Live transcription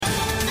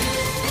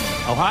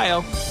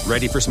Ohio,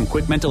 ready for some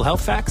quick mental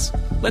health facts?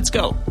 Let's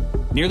go.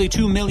 Nearly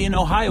 2 million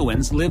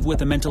Ohioans live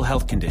with a mental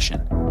health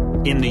condition.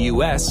 In the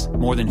U.S.,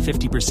 more than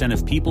 50%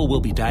 of people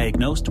will be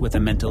diagnosed with a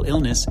mental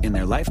illness in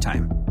their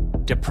lifetime.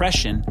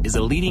 Depression is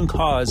a leading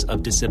cause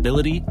of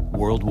disability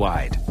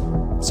worldwide.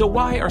 So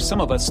why are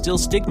some of us still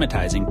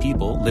stigmatizing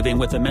people living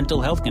with a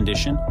mental health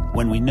condition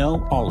when we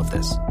know all of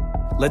this?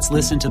 Let's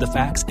listen to the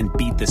facts and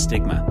beat the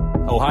stigma.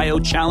 Ohio,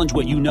 challenge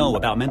what you know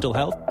about mental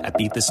health at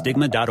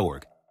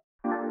beatthestigma.org.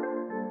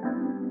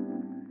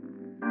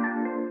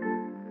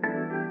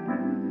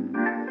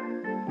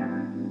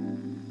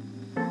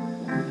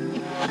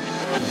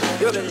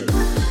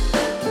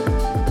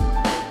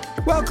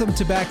 Welcome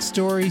to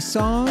Backstory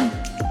Song.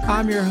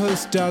 I'm your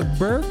host, Doug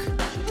Burke,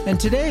 and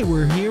today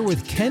we're here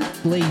with Kent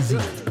Blazy.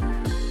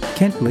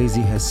 Kent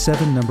Blazy has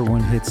 7 number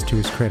one hits to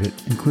his credit,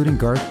 including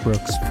Garth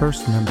Brooks'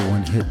 first number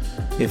one hit,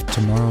 If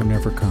Tomorrow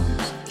Never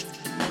Comes.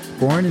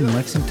 Born in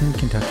Lexington,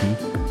 Kentucky,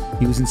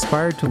 he was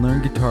inspired to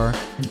learn guitar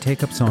and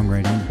take up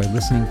songwriting by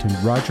listening to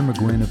Roger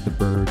McGuinn of the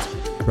Byrds,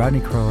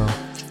 Rodney Crowell,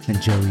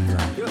 and Joe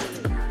Ely.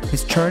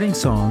 His charting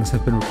songs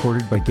have been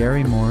recorded by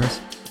Gary Morris,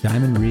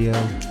 Diamond Rio,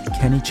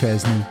 Kenny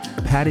Chesney,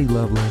 Patty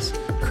Loveless,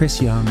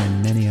 Chris Young,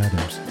 and many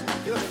others.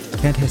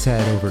 Kent has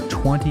had over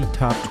 20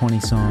 top 20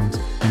 songs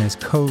and has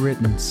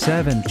co-written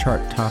 7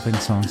 chart-topping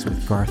songs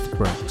with Garth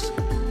Brooks.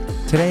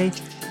 Today,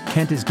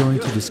 Kent is going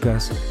to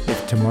discuss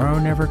If Tomorrow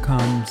Never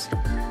Comes,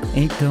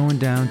 Ain't Going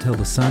Down Till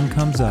the Sun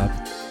Comes Up,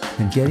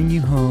 and Getting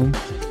You Home,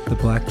 the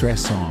Black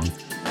Dress Song.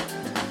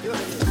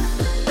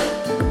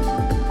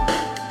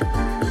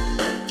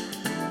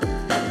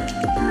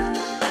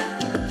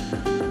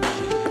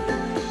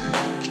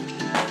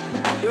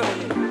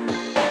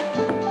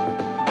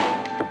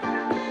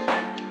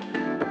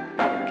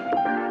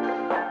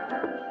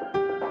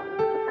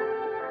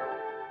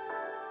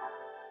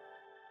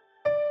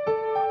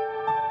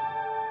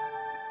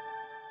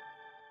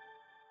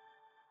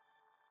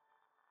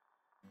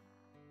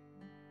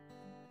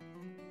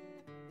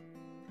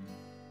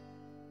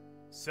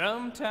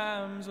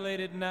 Sometimes late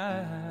at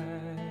night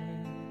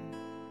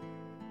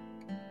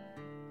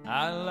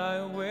I lie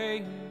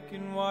awake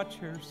and watch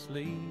her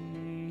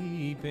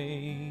sleeping.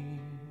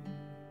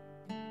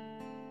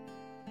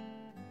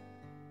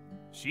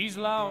 She's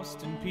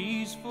lost in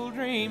peaceful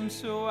dreams,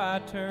 so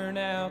I turn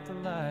out the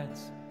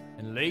lights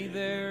and lay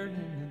there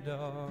in the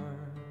dark.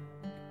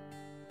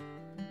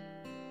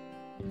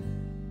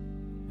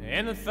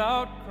 And the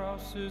thought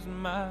crosses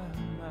my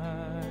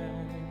mind,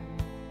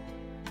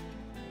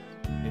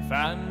 if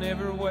I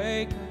never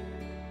wake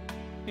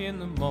up in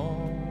the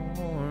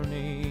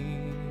morning,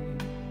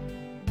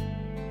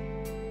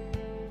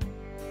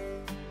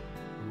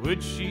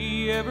 would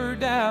she ever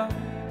doubt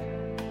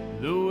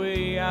the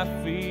way I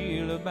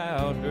feel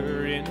about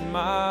her in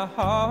my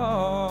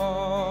heart?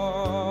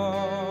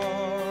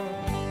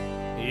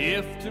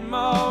 If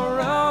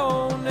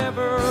tomorrow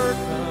never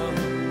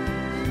comes,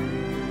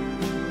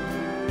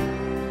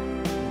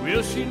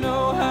 will she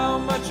know how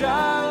much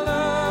I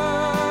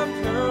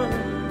loved her?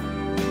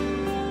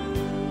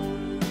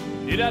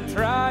 Did I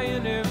try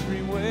in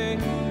every way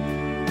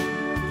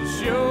to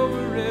show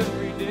her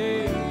every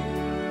day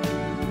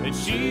that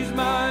she's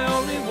my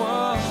only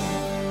one?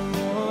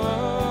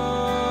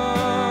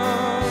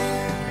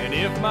 And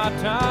if my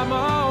time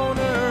on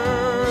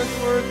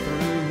earth were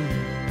through,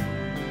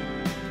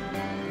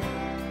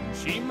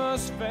 she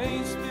must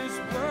face this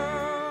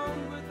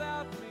world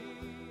without me.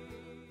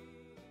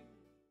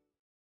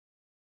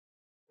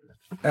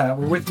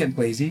 We're with Kent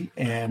Blazy,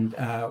 and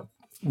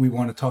we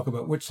want to talk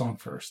about which song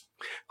first?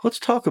 Let's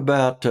talk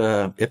about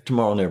If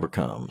Tomorrow Never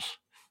Comes.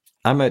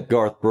 I met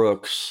Garth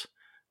Brooks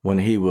when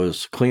he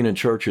was cleaning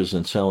churches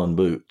and selling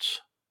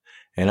boots.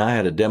 And I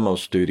had a demo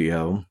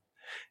studio,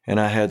 and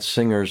I had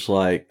singers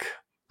like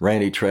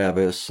Randy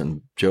Travis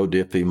and Joe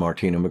Diffie,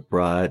 Martina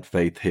McBride,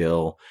 Faith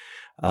Hill,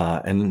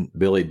 and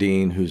Billy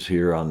Dean, who's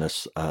here on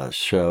this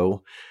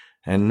show.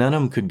 And none of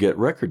them could get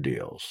record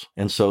deals.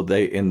 And so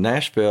in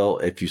Nashville,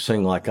 if you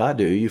sing like I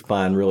do, you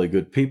find really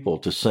good people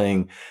to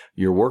sing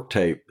your work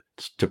tape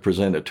to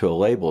present it to a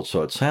label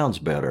so it sounds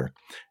better.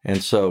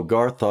 And so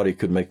Garth thought he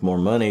could make more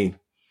money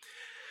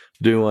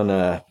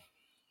doing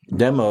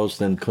demos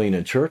than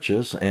cleaning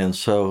churches. And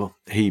so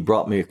he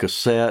brought me a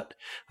cassette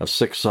of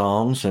 6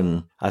 songs.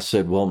 And I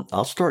said, well,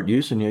 I'll start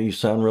using you. You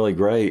sound really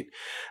great.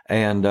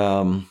 And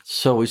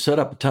so we set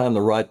up a time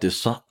to write a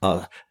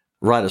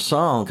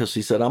song, because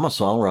he said, I'm a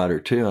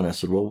songwriter too. And I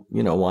said, well,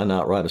 why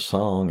not write a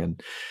song?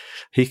 And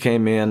he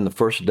came in the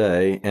first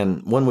day.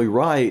 And when we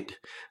write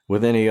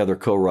with any other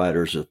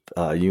co-writers, if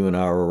you and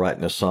I were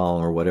writing a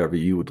song or whatever,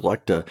 you would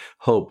like to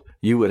hope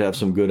you would have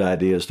some good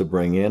ideas to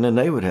bring in, and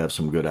they would have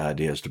some good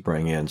ideas to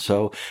bring in.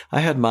 So I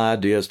had my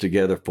ideas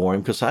together for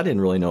him because I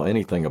didn't really know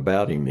anything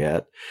about him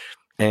yet.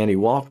 And he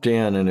walked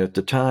in, and at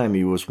the time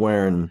he was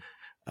wearing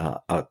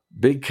a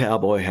big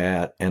cowboy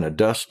hat and a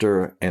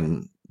duster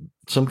and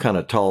some kind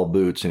of tall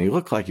boots, and he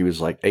looked like he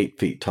was like 8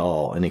 feet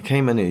tall. And he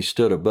came in and he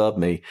stood above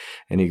me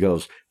and he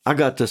goes, I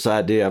got this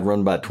idea I've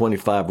run by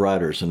 25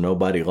 writers and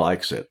nobody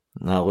likes it.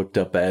 And I looked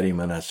up at him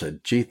and I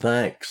said, gee,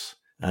 thanks.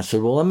 I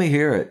said, well, let me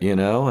hear it,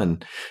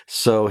 And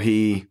so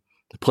he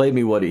played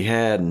me what he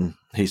had, and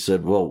he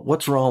said, well,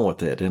 what's wrong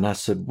with it? And I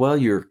said, well,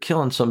 you're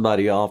killing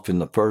somebody off in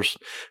the first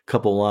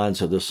couple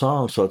lines of the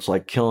song, so it's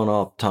like killing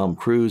off Tom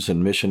Cruise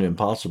in Mission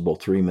Impossible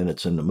 3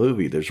 minutes in the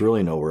movie. There's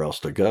really nowhere else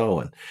to go.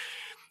 And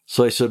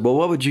so he said, well,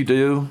 what would you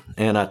do?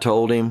 And I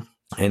told him,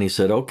 and he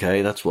said,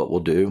 okay, that's what we'll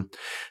do.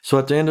 So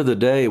at the end of the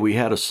day, we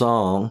had a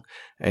song,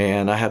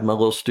 and I had my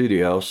little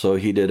studio, so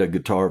he did a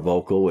guitar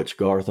vocal, which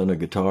Garth on a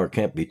guitar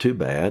can't be too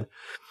bad.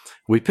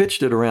 We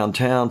pitched it around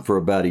town for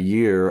about a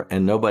year,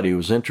 and nobody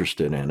was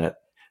interested in it.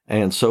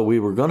 And so we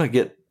were going to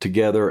get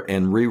together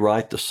and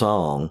rewrite the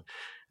song.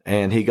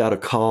 And he got a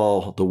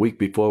call the week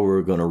before we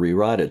were going to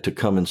rewrite it to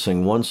come and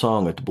sing one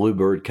song at the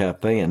Bluebird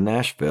Cafe in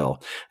Nashville.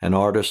 An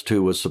artist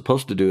who was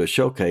supposed to do a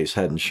showcase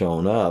hadn't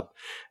shown up.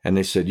 And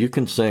they said, you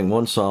can sing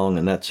one song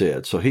and that's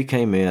it. So he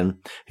came in,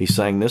 he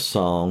sang this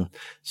song.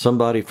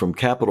 Somebody from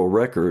Capitol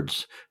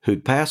Records,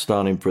 who'd passed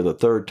on him for the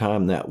third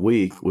time that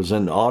week, was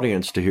in the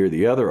audience to hear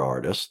the other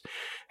artist.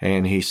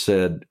 And he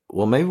said,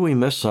 well, maybe we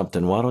missed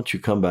something. Why don't you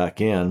come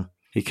back in?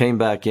 He came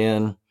back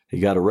in, he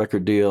got a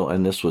record deal,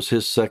 and this was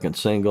his second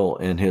single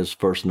and his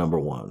first number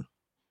one.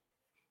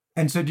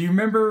 And so do you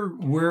remember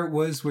where it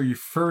was where you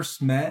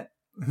first met?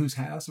 Whose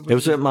house? It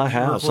was at my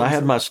house. I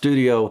had my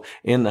studio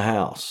in the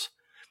house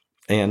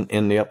and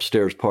in the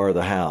upstairs part of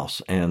the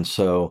house. And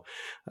so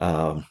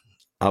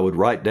I would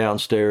write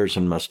downstairs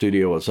and my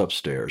studio was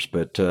upstairs.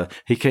 But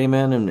he came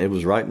in and it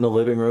was right in the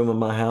living room of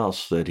my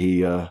house that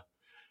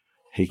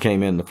he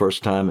came in the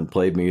first time and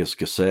played me his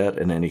cassette,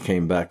 and then he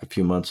came back a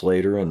few months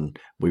later and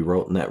we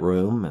wrote in that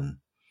room. And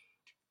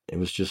it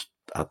was just,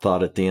 I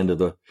thought at the end of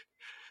the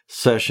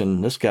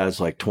session, this guy's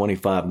like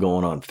 25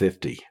 going on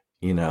 50,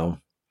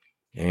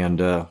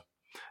 and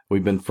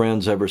we've been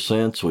friends ever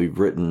since. We've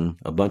written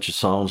a bunch of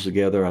songs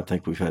together. I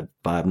think we've had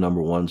 5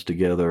 number ones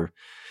together.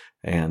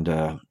 And,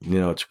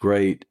 it's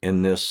great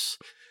in this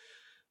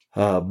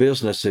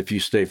business if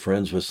you stay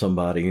friends with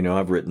somebody.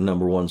 I've written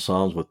number one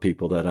songs with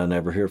people that I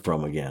never hear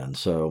from again.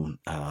 So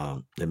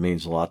it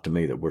means a lot to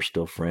me that we're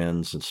still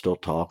friends and still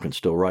talk and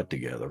still write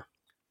together.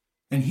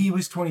 And he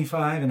was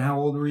 25, and how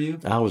old were you?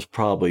 I was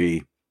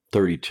probably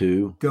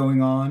 32.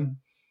 Going on?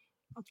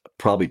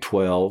 Probably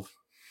 12.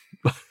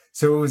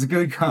 So it was a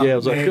good combination. Yeah, it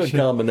was a good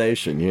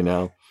combination,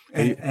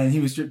 And he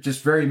was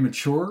just very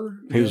mature?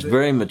 He was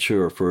very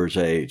mature for his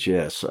age,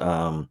 yes.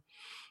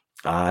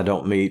 I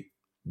don't meet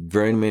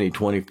very many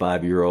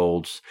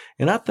 25-year-olds.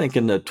 And I think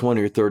in the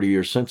 20 or 30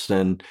 years since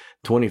then,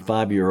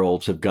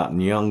 25-year-olds have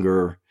gotten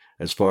younger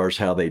as far as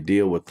how they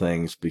deal with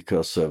things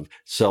because of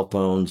cell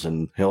phones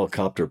and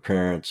helicopter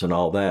parents and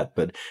all that.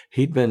 But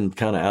he'd been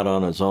kind of out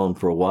on his own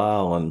for a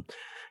while, and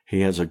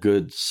he has a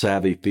good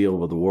savvy feel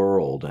with the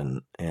world.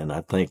 And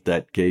I think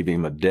that gave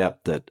him a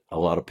depth that a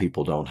lot of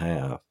people don't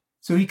have.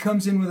 So he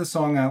comes in with a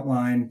song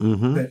outline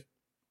that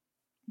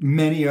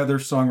many other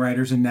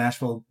songwriters in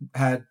Nashville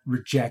had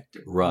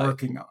rejected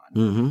working on.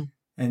 Mm-hmm.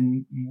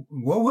 And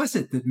what was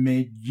it that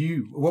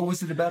what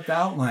was it about the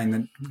outline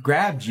that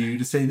grabbed you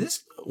to say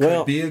this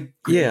could be a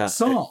good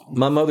song?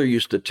 My mother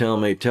used to tell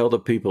me, tell the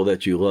people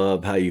that you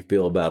love how you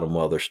feel about them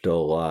while they're still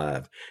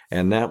alive.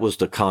 And that was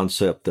the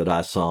concept that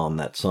I saw in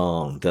that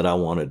song that I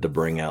wanted to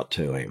bring out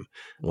to him.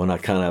 When I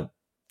kind of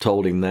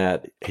told him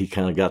that, he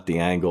kind of got the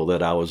angle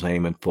that I was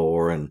aiming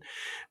for, and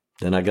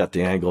then I got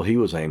the angle he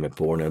was aiming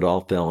for, and it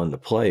all fell into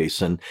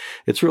place. And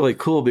it's really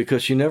cool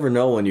because you never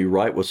know when you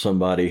write with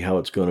somebody how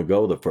it's going to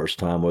go the first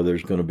time, whether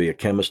there's going to be a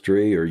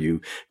chemistry or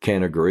you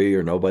can't agree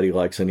or nobody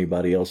likes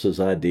anybody else's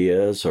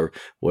ideas or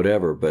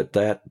whatever. But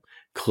that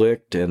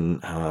clicked,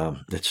 and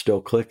it's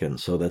still clicking.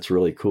 So that's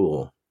really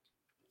cool.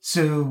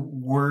 So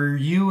were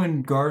you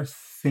and Garth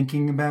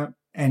thinking about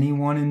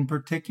anyone in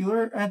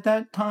particular at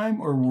that time,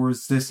 or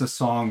was this a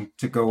song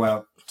to go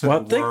out to the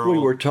world? I think we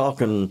were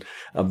talking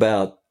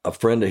about a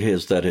friend of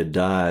his that had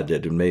died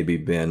that had maybe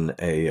been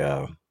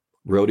a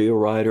rodeo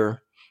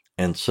rider.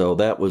 And so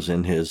that was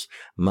in his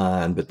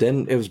mind. But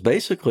then it was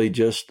basically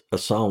just a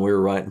song we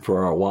were writing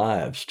for our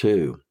wives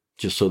too,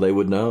 just so they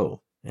would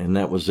know. And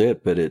that was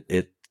it. But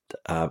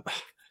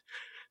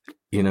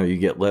you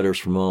get letters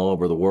from all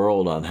over the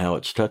world on how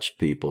it's touched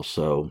people.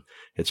 So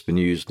it's been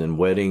used in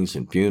weddings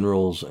and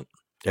funerals and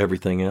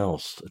everything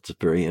else. It's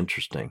very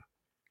interesting.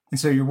 And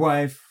so your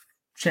wife,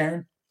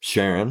 Sharon?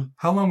 Sharon.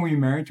 How long were you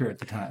married to her at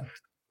the time?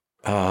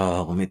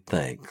 Let me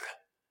think.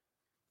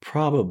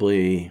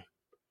 Probably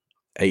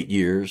 8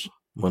 years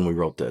when we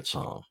wrote that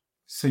song.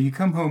 So you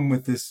come home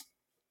with this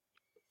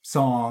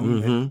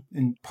song that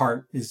in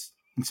part is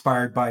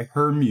inspired by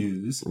her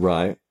muse.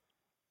 Right.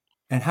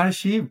 And how does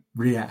she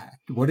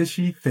react? What does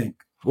she think?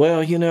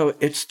 Well,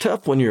 it's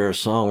tough when you're a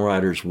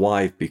songwriter's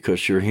wife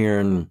because you're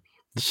hearing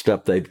the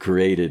stuff they've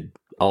created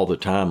all the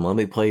time. Let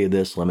me play you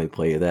this, let me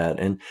play you that.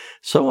 And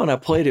so when I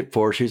played it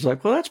for her, she's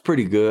like, well, that's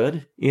pretty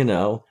good,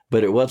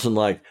 but it wasn't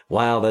like,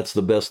 wow, that's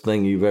the best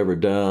thing you've ever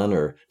done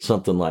or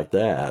something like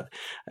that.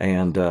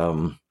 And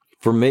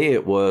for me,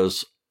 it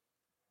was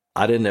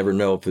I didn't ever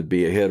know if it'd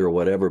be a hit or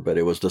whatever, but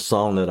it was the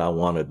song that I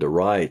wanted to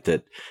write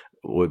that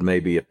would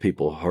maybe, if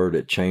people heard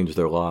it, change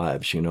their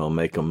lives,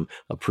 make them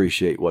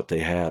appreciate what they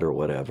had or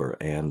whatever.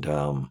 And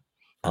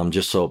I'm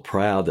just so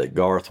proud that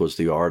Garth was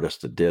the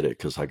artist that did it,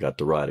 because I got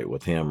to write it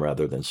with him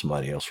rather than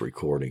somebody else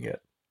recording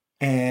it.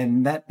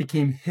 And that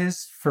became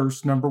his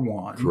first number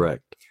one.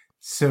 Correct.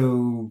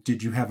 So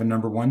did you have a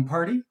number one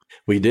party?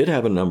 We did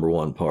have a number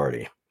one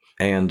party.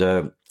 And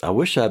I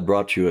wish I'd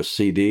brought you a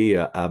CD.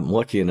 I'm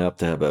lucky enough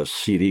to have a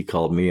CD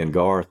called Me and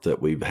Garth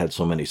that we've had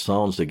so many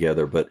songs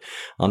together. But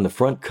on the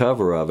front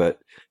cover of it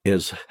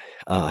is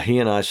he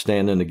and I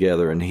standing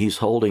together, and he's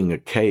holding a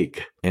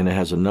cake, and it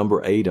has a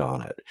number 8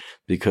 on it,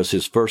 because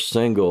his first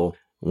single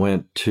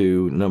went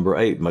to number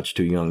 8, Much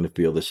Too Young to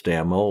Feel This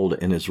Damn Old,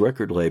 and his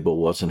record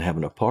label wasn't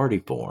having a party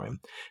for him.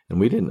 And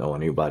we didn't know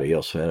anybody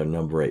else who had a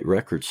number 8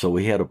 record, so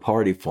we had a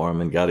party for him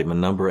and got him a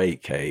number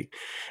 8 cake.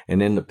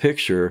 And in the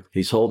picture,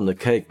 he's holding the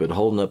cake, but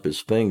holding up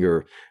his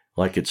finger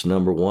like it's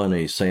number 1,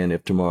 and he's saying,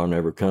 If Tomorrow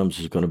Never Comes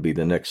is going to be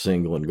the next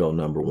single and go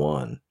number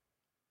 1.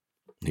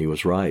 He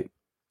was right.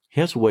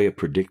 He has a way of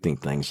predicting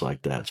things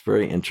like that. It's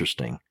very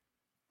interesting.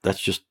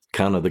 That's just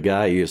kind of the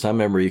guy he is. I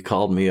remember he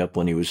called me up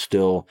when he was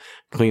still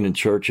cleaning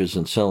churches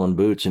and selling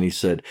boots, and he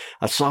said,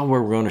 I saw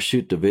where we're going to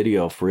shoot the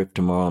video for If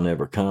Tomorrow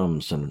Never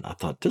Comes. And I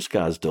thought, this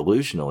guy's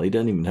delusional. He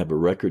doesn't even have a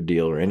record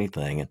deal or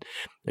anything. And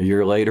a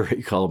year later,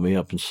 he called me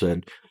up and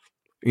said,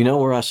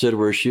 where I said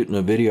we're shooting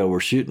a video, we're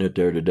shooting it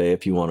there today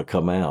if you want to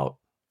come out.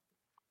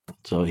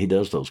 So he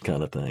does those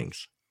kind of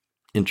things.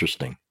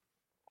 Interesting.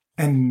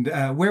 And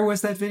where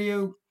was that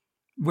video?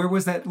 Where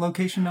was that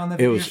location on the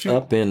video? It was shoot?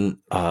 Up in,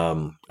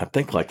 I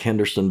think, like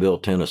Hendersonville,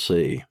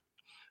 Tennessee.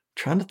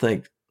 Trying to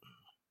think.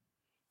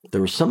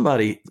 There was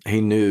somebody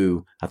he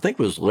knew. I think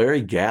it was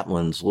Larry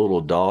Gatlin's little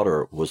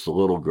daughter was the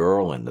little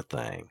girl in the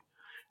thing.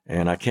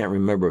 And I can't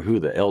remember who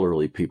the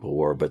elderly people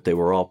were, but they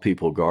were all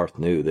people Garth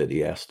knew that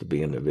he asked to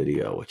be in the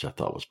video, which I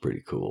thought was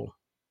pretty cool.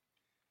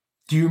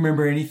 Do you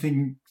remember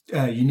anything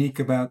unique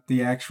about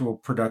the actual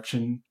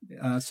production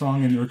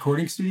song in the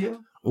recording studio?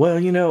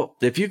 Well,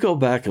 if you go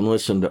back and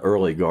listen to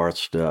early Garth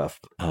stuff,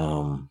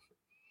 Alan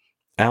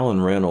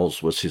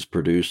Reynolds was his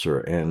producer,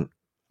 and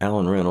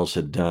Alan Reynolds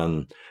had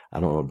done,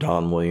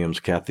 Don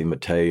Williams, Kathy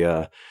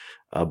Mattea,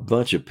 a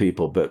bunch of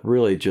people, but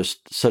really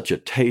just such a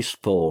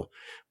tasteful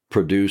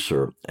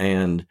producer.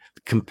 And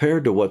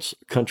compared to what's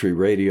country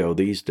radio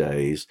these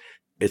days,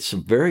 it's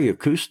very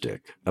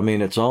acoustic. I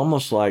mean, it's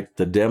almost like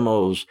the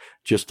demo's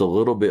just a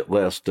little bit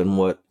less than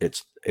what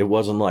it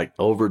wasn't like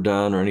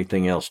overdone or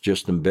anything else,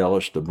 just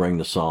embellished to bring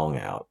the song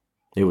out.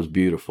 It was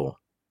beautiful.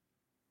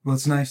 Well,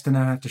 it's nice to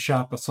not have to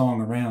shop a song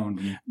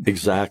around.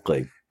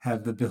 Exactly.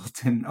 Have the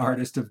built-in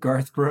artist of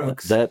Garth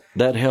Brooks. That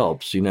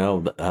helps,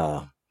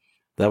 that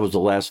was the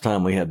last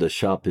time we had to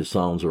shop his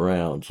songs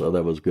around, so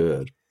that was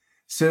good.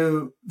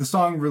 So the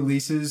song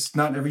releases,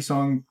 not every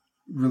song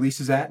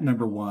releases at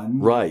number 1.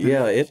 Right,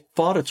 yeah. It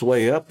fought its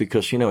way up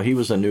because, he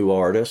was a new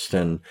artist,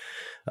 and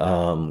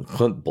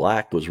Clint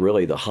Black was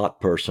really the hot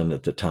person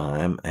at the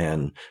time.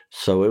 And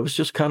so it was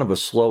just kind of a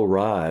slow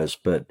rise.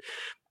 But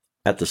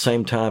at the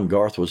same time,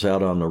 Garth was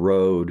out on the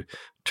road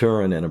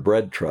touring in a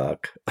bread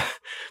truck.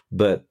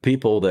 But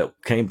people that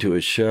came to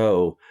his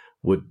show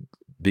would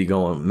be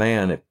going,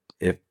 man,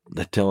 if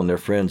they're telling their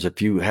friends,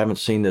 if you haven't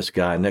seen this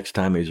guy, next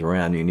time he's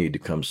around, you need to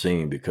come see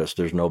him because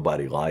there's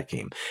nobody like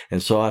him.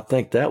 And so I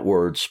think that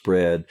word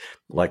spread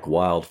like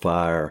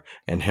wildfire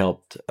and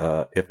helped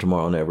If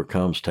Tomorrow Never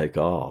Comes take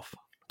off.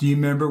 Do you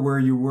remember where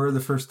you were the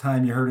first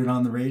time you heard it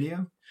on the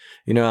radio?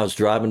 I was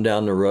driving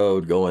down the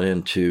road going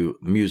into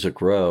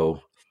Music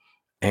Row,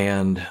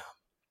 and,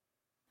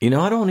 I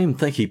don't even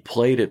think he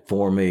played it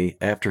for me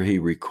after he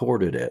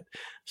recorded it.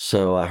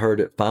 So I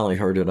finally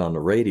heard it on the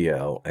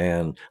radio,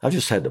 and I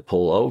just had to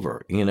pull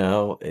over.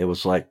 It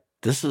was like,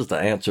 this is the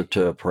answer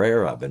to a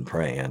prayer I've been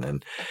praying.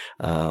 And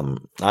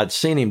I'd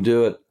seen him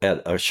do it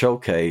at a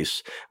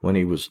showcase when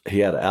he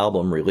had an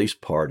album release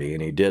party,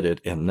 and he did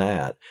it in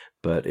that.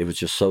 But it was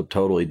just so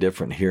totally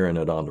different hearing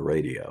it on the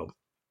radio.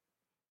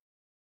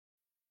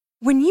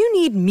 When you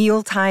need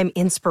mealtime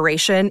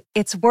inspiration,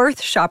 it's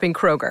worth shopping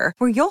Kroger,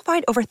 where you'll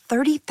find over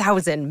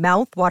 30,000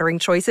 mouth-watering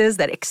choices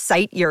that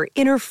excite your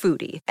inner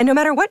foodie. And no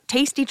matter what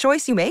tasty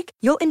choice you make,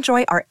 you'll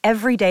enjoy our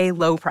everyday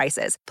low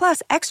prices,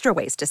 plus extra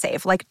ways to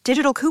save, like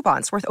digital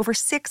coupons worth over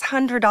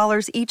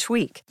 $600 each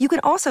week. You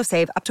can also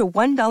save up to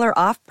 $1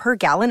 off per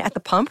gallon at the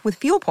pump with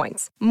fuel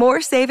points.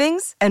 More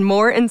savings and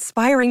more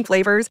inspiring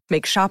flavors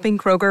make shopping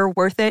Kroger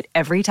worth it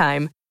every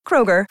time.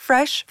 Kroger,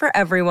 fresh for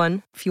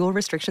everyone. Fuel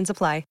restrictions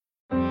apply.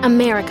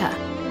 America.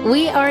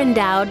 We are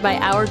endowed by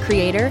our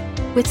Creator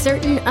with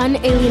certain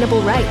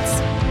unalienable rights: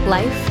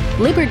 life,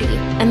 liberty,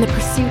 and the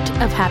pursuit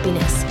of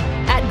happiness.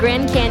 At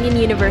Grand Canyon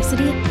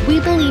University, we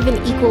believe in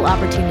equal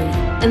opportunity,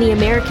 and the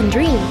American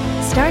dream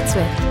starts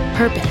with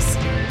purpose.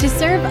 To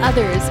serve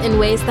others in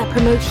ways that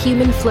promote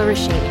human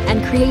flourishing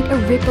and create a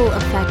ripple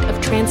effect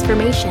of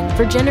transformation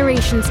for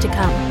generations to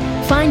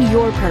come. Find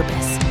your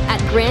purpose at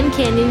Grand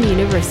Canyon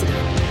University.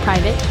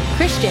 Private,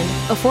 Christian,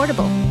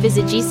 affordable.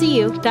 Visit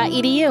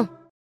gcu.edu.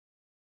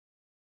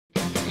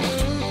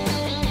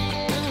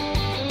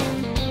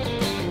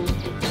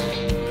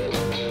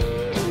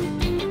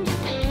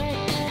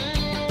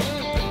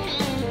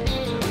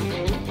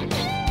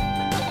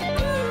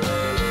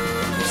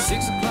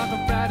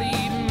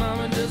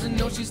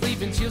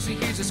 she'll see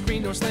here's a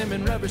screen door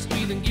slamming, rubber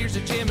squealing, gears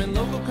are jamming,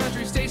 local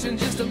country station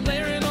just a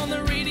blaring on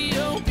the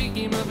radio. Pick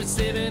him up at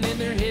 7 and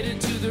they're headed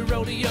to the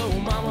rodeo.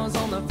 Mama's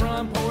on the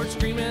front porch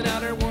screaming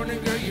out her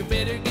warning, girl, you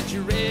better get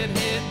your red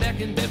head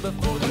back in bed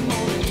before the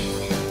morning.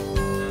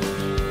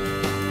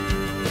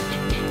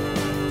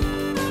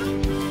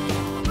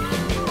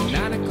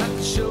 9 o'clock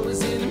the show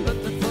is in,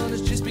 but the fun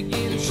is just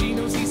beginning. She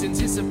knows he's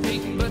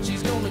anticipating, but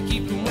she's gonna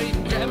keep him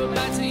waiting. Grab a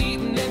bite to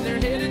eat and then they're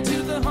headed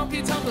to the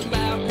honky-tonk with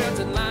loud crowds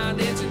and line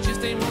dancing.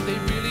 Just ain't what they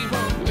really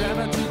want. Drive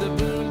out to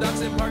the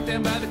boondocks and park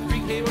down by the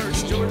creek. Hey,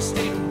 where's George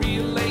staying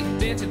real late,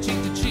 dancing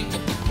cheek to cheek.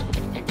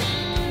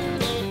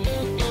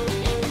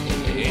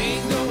 It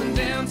ain't going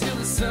down till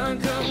the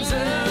sun comes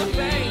up.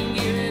 Ain't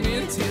giving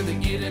in till they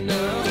get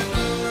enough.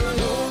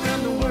 Go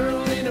around the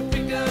world in a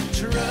pickup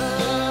truck.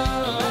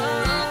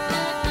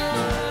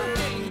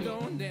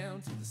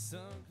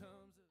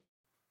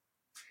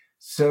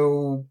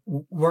 So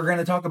we're going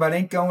to talk about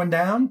Ain't Going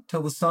Down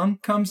Till the Sun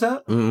Comes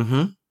Up?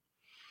 Mm-hmm.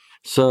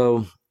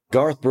 So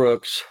Garth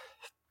Brooks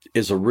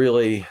is a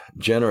really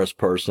generous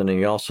person, and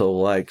he also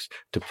likes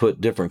to put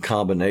different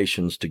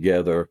combinations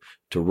together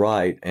to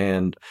write.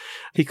 And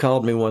he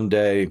called me one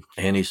day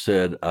and he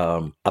said,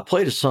 I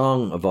played a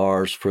song of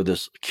ours for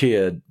this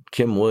kid,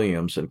 Kim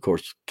Williams. And of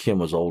course, Kim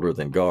was older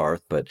than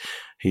Garth, but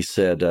he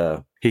said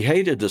he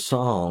hated the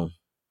song,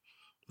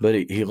 but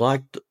he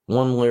liked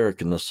one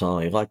lyric in the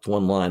song. He liked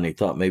one line. He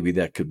thought maybe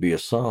that could be a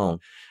song.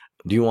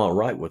 Do you want to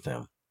write with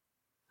him?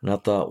 And I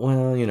thought,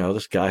 well,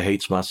 this guy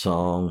hates my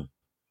song.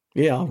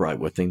 Yeah, I'll write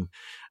with him.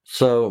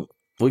 So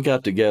we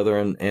got together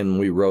and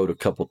we wrote a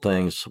couple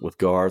things with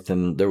Garth,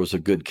 and there was a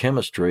good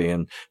chemistry.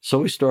 And so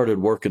we started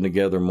working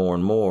together more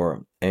and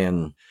more.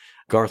 And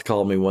Garth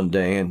called me one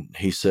day and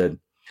he said,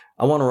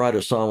 I want to write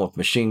a song with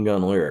Machine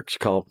Gun lyrics.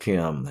 Call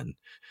Kim. And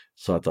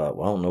so I thought,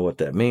 well, I don't know what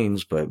that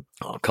means, but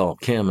I'll call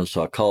Kim. And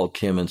so I called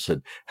Kim and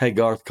said, hey,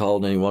 Garth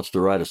called and he wants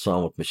to write a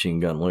song with Machine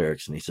Gun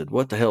lyrics. And he said,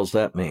 what the hell's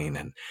that mean?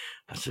 And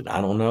I said,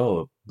 I don't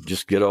know.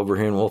 Just get over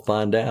here and we'll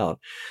find out.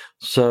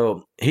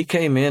 So he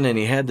came in and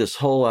he had this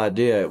whole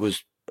idea. It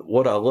was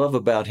what I love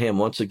about him.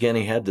 Once again,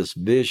 he had this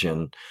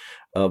vision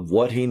of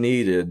what he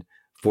needed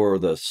for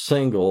the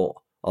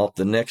single off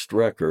the next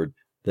record,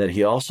 that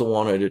he also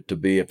wanted it to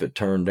be, if it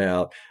turned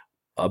out,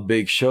 a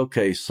big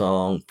showcase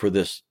song for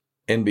this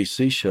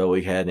NBC show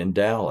he had in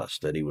Dallas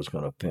that he was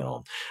going to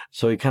film.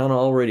 So he kind of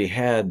already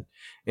had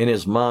in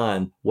his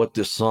mind what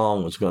this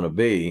song was going to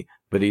be,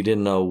 but he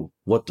didn't know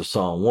what the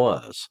song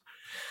was.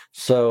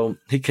 So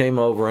he came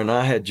over, and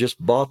I had just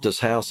bought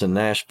this house in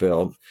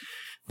Nashville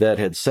that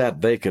had sat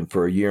vacant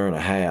for a year and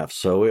a half.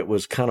 So it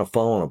was kind of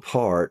falling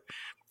apart.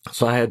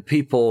 So I had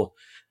people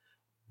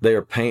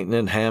there painting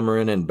and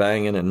hammering and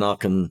banging and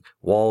knocking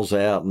walls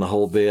out and the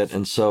whole bit.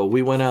 And so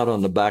we went out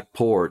on the back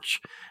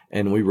porch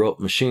and we wrote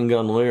Machine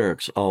Gun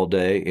lyrics all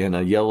day in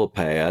a yellow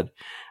pad.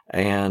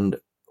 And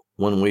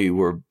when we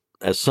were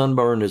as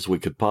sunburned as we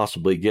could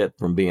possibly get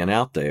from being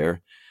out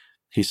there,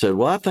 he said,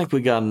 well, I think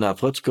we got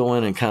enough. Let's go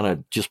in and kind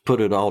of just put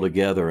it all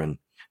together. And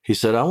he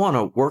said, I want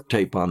a work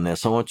tape on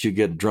this. I want you to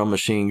get a drum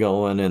machine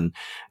going and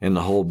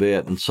the whole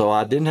bit. And so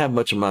I didn't have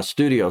much of my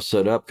studio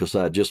set up because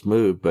I had just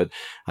moved, but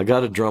I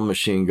got a drum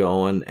machine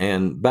going.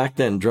 And back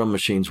then, drum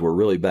machines were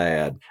really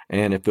bad.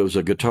 And if it was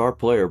a guitar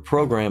player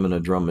programming a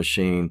drum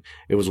machine,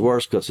 it was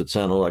worse because it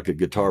sounded like a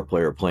guitar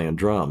player playing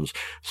drums.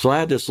 So I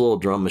had this little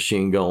drum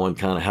machine going,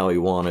 kind of how he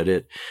wanted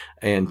it.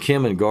 And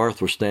Kim and Garth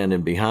were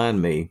standing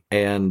behind me.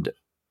 And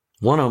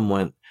one of them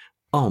went,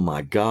 oh,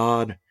 my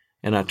God.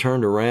 And I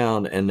turned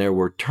around and there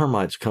were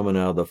termites coming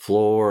out of the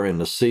floor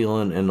and the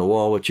ceiling and the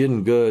wall, which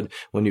isn't good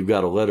when you've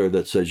got a letter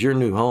that says your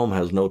new home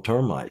has no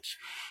termites.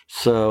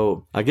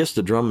 So I guess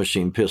the drum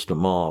machine pissed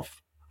them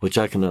off, which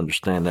I can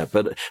understand that.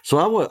 But so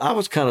I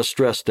was kind of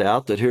stressed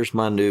out that here's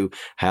my new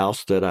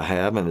house that I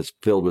have and it's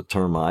filled with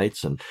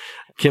termites. And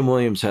Kim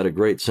Williams had a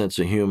great sense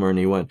of humor, and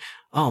he went,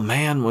 oh,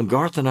 man, when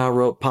Garth and I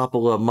wrote Papa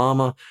Love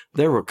Mama,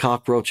 there were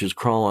cockroaches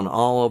crawling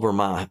all over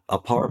my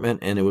apartment,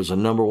 and it was a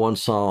 #1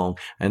 song,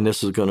 and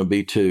this is going to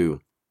be too.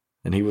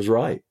 And he was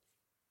right.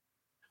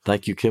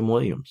 Thank you, Kim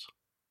Williams.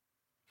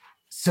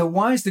 So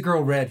why is the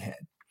girl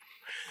redhead?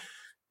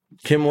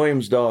 Kim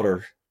Williams'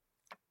 daughter,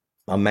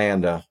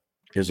 Amanda,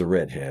 is a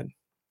redhead,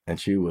 and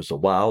she was a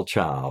wild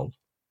child.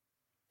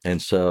 And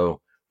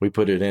so we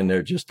put it in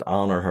there just to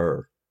honor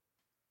her.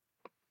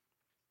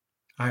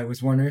 I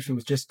was wondering if it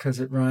was just because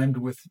it rhymed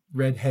with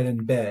redhead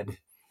and bed.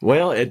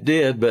 Well, it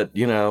did, but,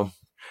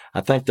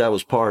 I think that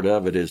was part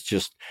of it, is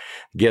just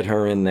get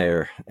her in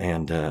there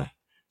and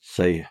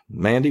say,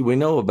 Mandy, we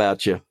know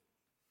about you.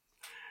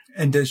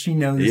 And does she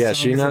know this song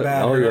she is knows.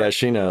 about Oh, her? yeah,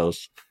 she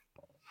knows.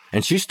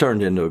 And she's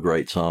turned into a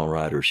great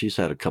songwriter. She's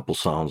had a couple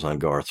songs on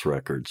Garth's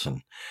records,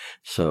 and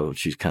so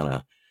she's kind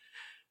of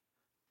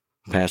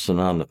passing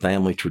on the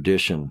family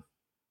tradition.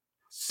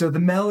 So the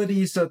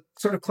melody is a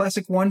sort of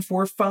classic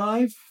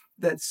 1-4-5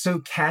 that's so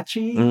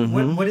catchy.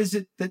 Mm-hmm. What is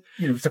it that,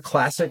 it's a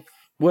classic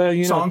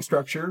song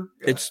structure?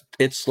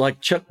 It's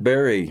like Chuck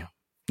Berry,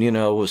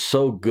 was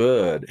so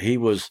good. He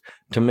was,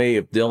 to me,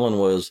 if Dylan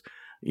was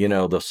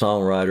the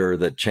songwriter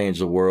that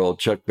changed the world.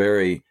 Chuck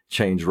Berry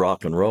changed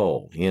rock and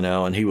roll,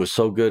 and he was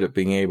so good at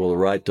being able to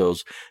write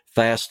those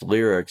fast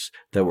lyrics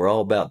that were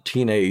all about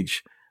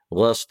teenage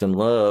lust and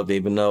love,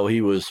 even though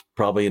he was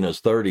probably in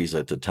his 30s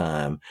at the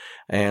time.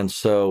 And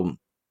so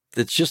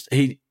it's just,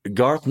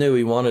 Garth knew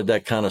he wanted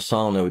that kind of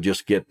song that would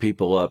just get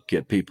people up,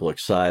 get people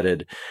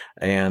excited.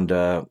 And,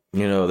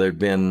 there'd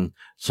been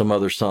some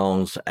other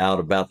songs out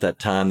about that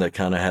time that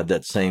kind of had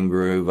that same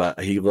groove.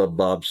 He loved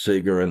Bob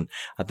Seger, and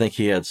I think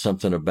he had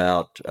something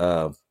about,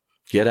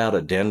 Get Out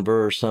of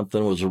Denver or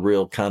something was a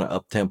real kind of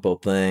up-tempo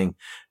thing.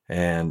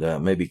 And,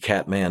 maybe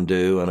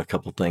Kathmandu and a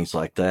couple things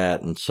like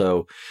that. And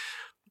so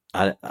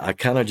I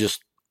kind of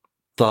just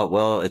thought,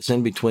 well, it's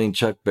in between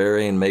Chuck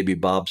Berry and maybe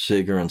Bob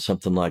Seger and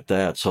something like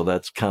that. So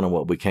that's kind of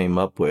what we came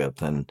up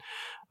with. And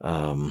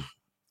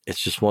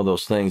it's just one of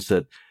those things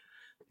that,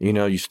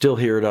 you still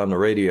hear it on the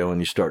radio and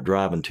you start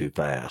driving too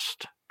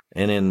fast.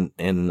 And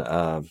in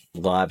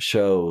live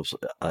shows,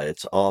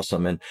 it's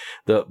awesome. And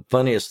the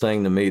funniest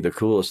thing to me, the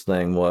coolest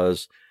thing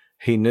was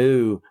he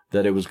knew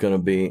that it was going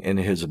to be in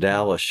his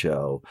Dallas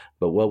show,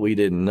 but what we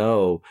didn't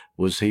know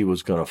was he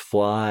was going to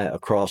fly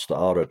across the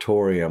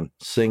auditorium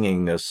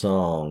singing this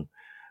song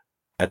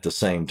at the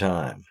same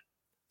time.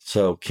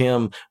 So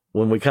Kim,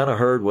 when we kind of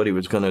heard what he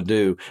was going to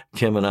do,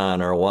 Kim and I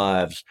and our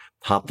wives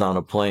hopped on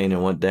a plane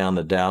and went down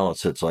to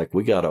Dallas. It's like,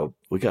 we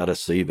gotta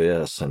see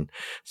this. And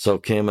so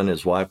Kim and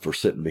his wife were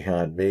sitting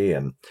behind me,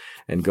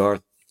 and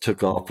Garth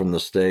took off from the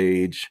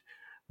stage,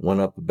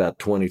 went up about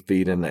 20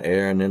 feet in the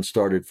air, and then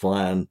started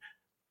flying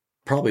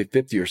probably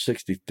 50 or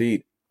 60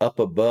 feet up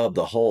above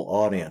the whole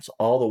audience,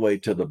 all the way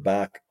to the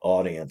back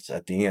audience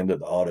at the end of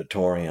the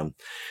auditorium.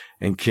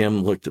 And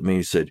Kim looked at me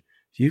and said,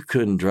 "You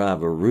couldn't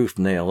drive a roof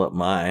nail up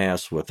my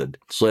ass with a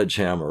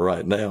sledgehammer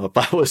right now if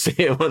I was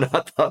him." And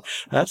I thought,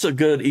 that's a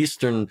good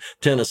Eastern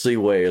Tennessee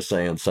way of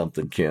saying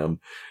something, Kim.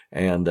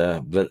 And,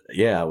 but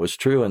yeah, it was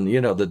true. And,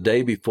 the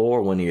day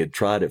before when he had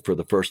tried it for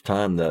the first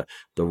time, the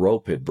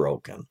rope had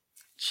broken.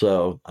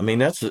 So, I mean,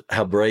 that's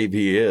how brave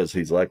he is.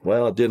 He's like,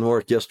 well, it didn't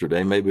work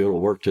yesterday. Maybe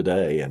it'll work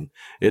today. And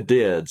it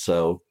did.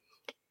 So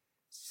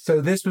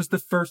this was the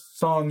first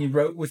song you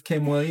wrote with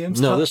Kim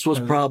Williams? No, this was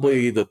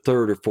probably the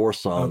third or fourth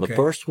song. Okay. The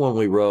first one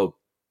we wrote,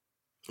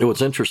 it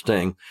was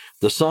interesting.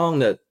 The song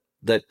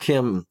that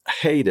Kim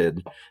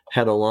hated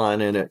had a line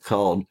in it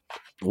called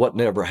 "What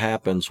Never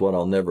Happens, What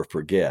I'll Never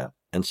Forget."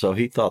 And so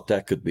he thought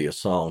that could be a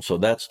song. So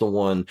that's the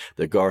one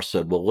that Garth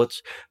said, well,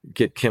 let's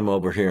get Kim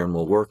over here and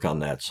we'll work on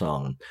that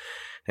song.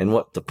 And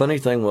what the funny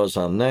thing was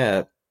on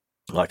that,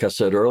 like I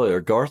said earlier,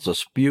 Garth's a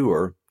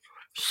spewer.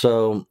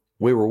 So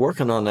we were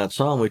working on that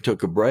song. We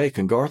took a break,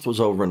 and Garth was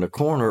over in the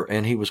corner,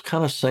 and he was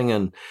kind of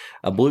singing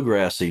a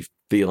bluegrassy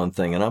feeling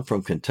thing. And I'm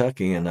from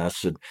Kentucky. And I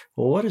said,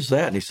 well, what is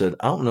that? And he said,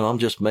 I don't know. I'm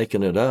just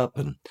making it up.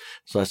 And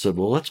so I said,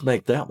 well, let's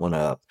make that one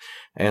up.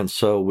 And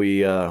so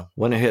we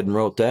went ahead and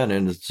wrote that.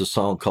 And it's a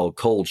song called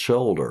Cold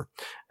Shoulder.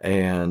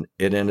 And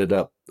it ended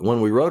up,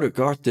 when we wrote it,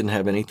 Garth didn't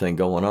have anything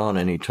going on.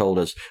 And he told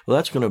us, well,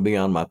 that's going to be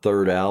on my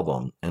third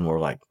album. And we're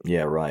like,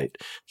 yeah, right.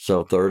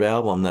 So third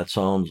album, that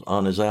song's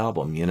on his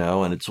album,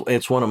 and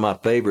it's one of my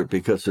favorite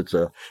because it's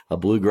a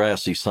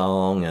bluegrassy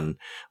song. And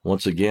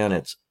once again,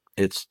 it's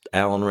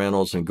Alan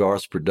Reynolds and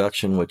Garth's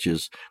production, which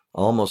is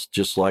almost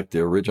just like the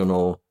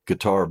original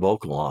guitar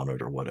vocal on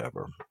it or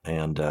whatever.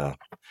 And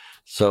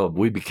so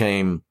we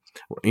became,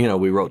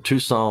 we wrote two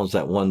songs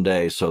that one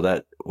day. So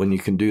that when you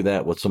can do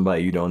that with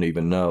somebody you don't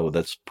even know,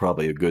 that's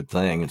probably a good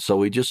thing. And so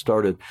we just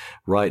started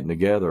writing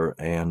together.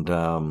 And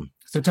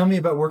so tell me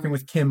about working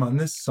with Kim on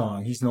this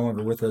song. He's no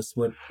longer with us.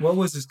 What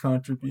was his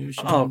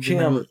contribution? Oh,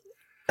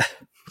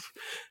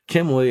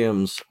 Kim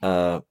Williams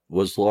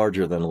was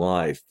larger than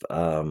life.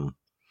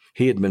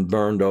 He had been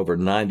burned over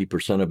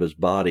 90% of his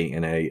body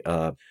in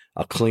a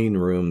clean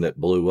room that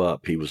blew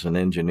up. He was an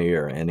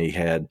engineer, and he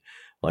had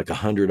like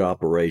 100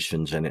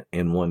 operations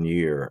in 1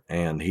 year.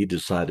 And he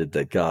decided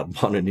that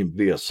God wanted him to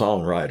be a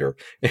songwriter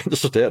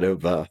instead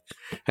of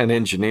an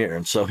engineer.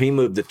 And so he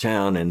moved to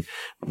town, and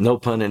no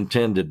pun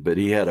intended, but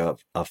he had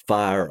a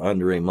fire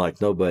under him like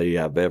nobody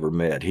I've ever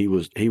met. He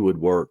would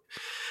work.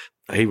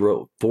 He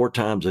wrote 4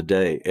 times a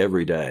day,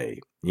 every day.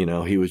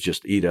 He was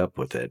just eat up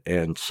with it.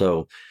 And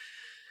so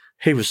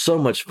he was so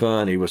much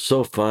fun. He was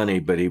so funny,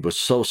 but he was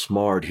so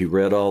smart. He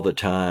read all the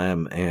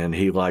time, and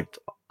he liked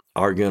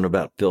arguing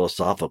about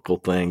philosophical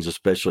things,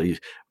 especially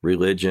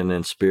religion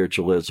and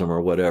spiritualism or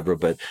whatever.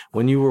 But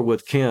when you were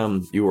with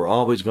Kim, you were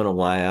always going to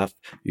laugh.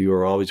 You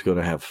were always going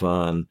to have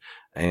fun.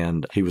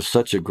 And he was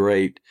such a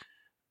great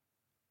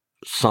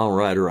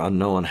songwriter on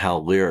knowing how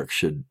lyrics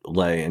should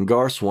lay. And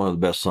Garth's one of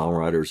the best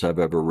songwriters I've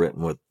ever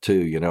written with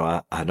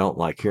too. I don't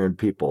like hearing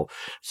people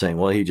saying,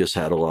 well, he just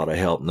had a lot of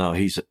help. No,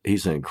 he's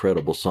an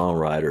incredible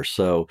songwriter.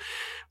 So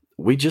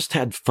we just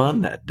had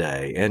fun that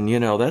day. And,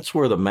 that's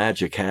where the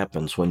magic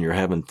happens, when you're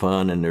having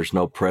fun and there's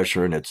no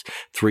pressure and it's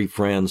 3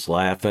 friends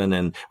laughing.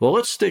 And, well,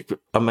 let's stick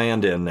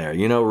Amanda in there,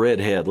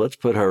 redhead, let's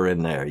put her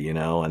in there,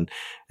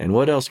 and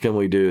what else can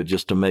we do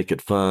just to make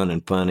it fun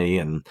and funny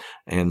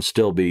and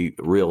still be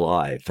real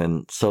life?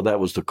 And so that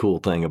was the cool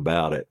thing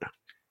about it.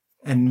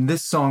 And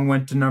this song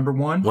went to number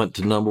one? Went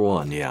to number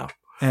one, yeah.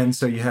 And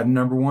so you had a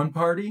number one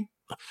party?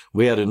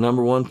 We had a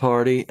number one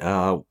party.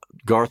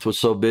 Garth was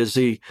so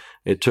busy,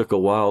 it took a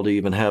while to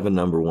even have a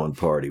number one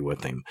party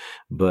with him.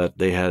 But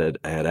they had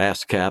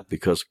ASCAP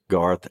because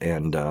Garth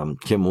and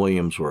Kim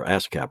Williams were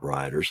ASCAP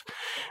riders.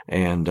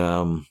 And,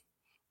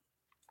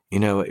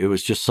 it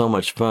was just so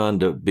much fun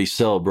to be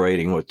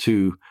celebrating with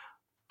two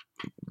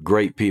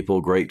great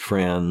people, great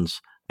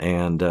friends,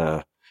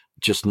 and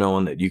just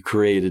knowing that you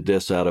created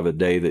this out of a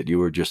day that you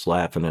were just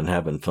laughing and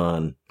having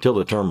fun till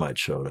the termites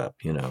showed up,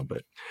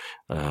 But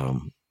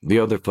the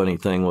other funny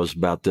thing was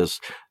about this,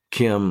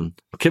 Kim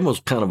was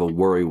kind of a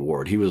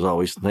worrywart. He was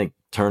always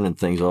turning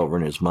things over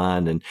in his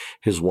mind, and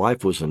his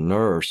wife was a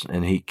nurse,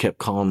 and he kept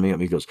calling me up.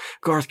 He goes,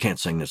 Garth can't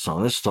sing this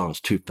song. This song's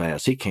too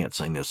fast. He can't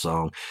sing this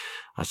song.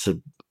 I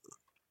said,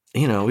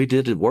 he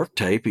did a work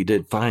tape. He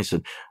did fine. He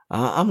said,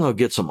 I'm going to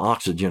get some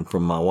oxygen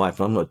from my wife.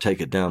 I'm going to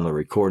take it down to the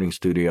recording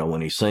studio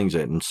when he sings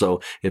it. And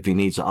so if he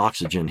needs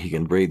oxygen, he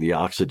can breathe the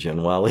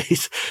oxygen while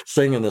he's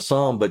singing the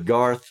song. But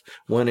Garth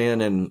went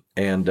in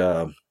and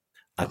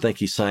I think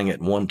he sang it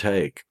in one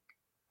take.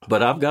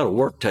 But I've got a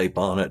work tape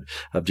on it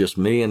of just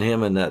me and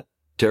him and that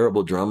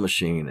terrible drum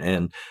machine.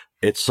 And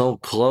it's so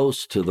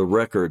close to the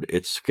record,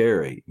 it's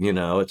scary.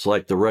 It's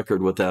like the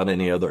record without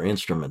any other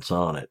instruments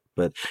on it.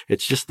 But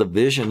it's just the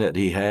vision that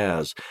he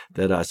has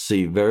that I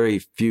see very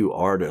few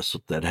artists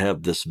that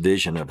have this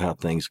vision of how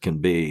things can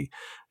be.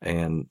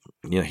 And,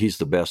 he's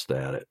the best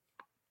at it.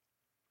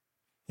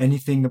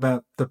 Anything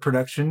about the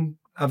production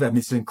of it? I mean,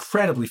 it's an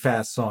incredibly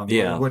fast song.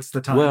 Yeah. What's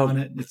the time on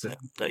it?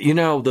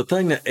 The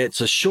thing that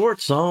it's a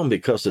short song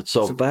because it's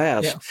so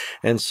fast.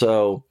 Yeah. And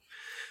so,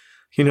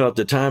 at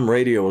the time,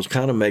 radio was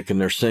kind of making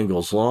their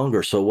singles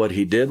longer. So what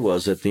he did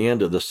was at the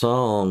end of the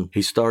song,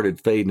 he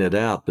started fading it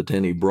out, but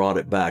then he brought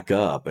it back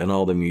up and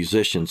all the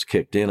musicians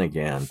kicked in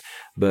again.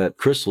 But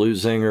Chris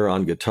Lusinger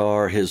on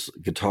guitar, his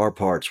guitar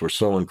parts were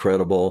so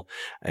incredible.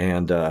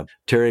 And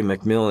Terry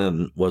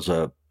McMillan was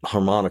a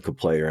harmonica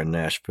player in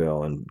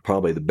Nashville and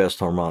probably the best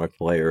harmonica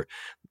player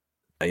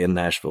in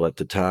Nashville at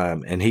the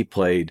time, and he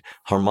played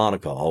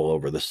harmonica all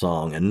over the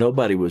song, and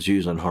nobody was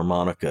using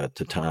harmonica at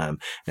the time,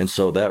 and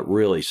so that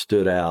really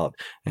stood out.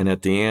 And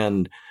at the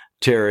end,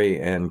 Terry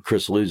and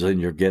Chris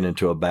Lusinger get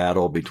into a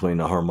battle between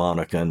the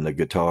harmonica and the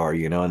guitar,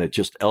 and it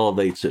just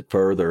elevates it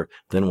further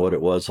than what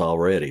it was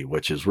already,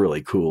 which is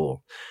really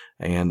cool.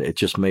 And it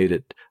just made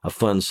it a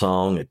fun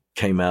song. It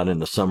came out in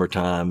the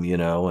summertime,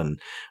 and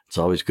it's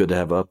always good to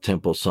have an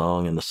up-tempo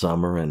song in the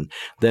summer. And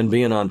then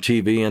being on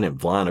TV and it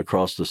flying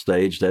across the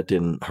stage, that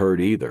didn't hurt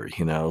either,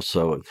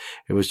 So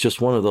it was just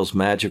one of those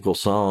magical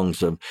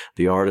songs of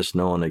the artist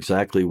knowing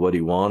exactly what he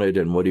wanted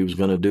and what he was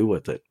going to do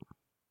with it.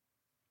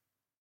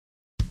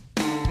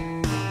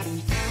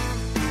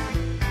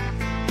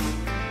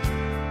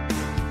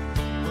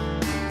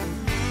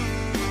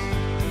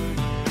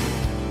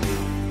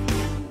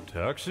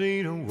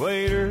 Tuxedo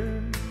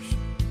waiters,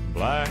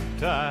 black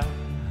tie,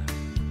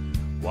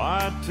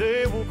 white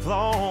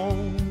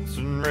tablecloths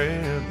and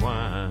red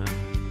wine.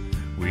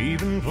 We've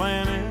been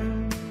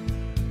planning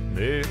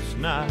this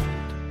night,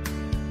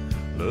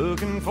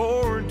 looking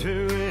forward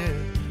to it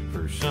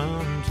for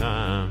some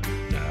time.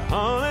 Now,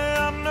 honey,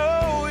 I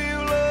know you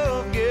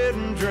love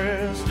getting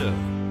dressed up,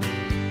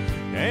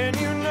 and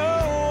you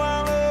know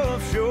I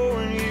love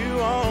showing you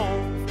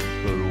off,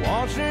 but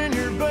watching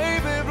your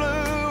baby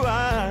blue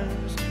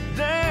eyes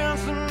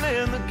dancing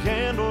in the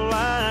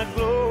candlelight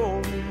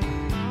glow,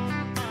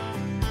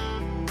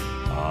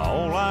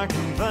 all I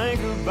can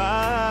think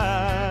about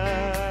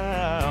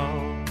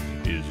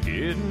is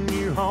getting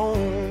you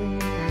home.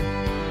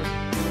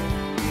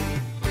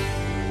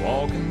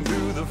 Walking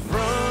through the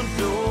front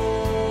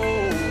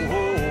door,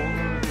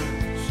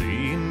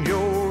 seeing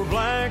your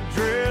black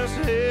dress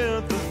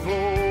hit the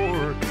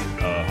floor.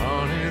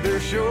 Honey, there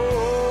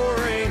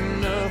sure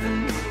ain't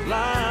nothing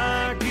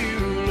like you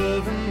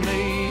loving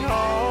me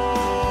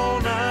all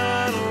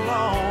night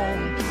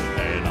long.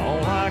 And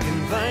all I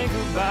can think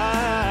about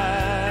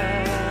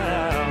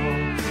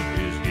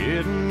is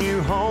getting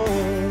you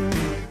home.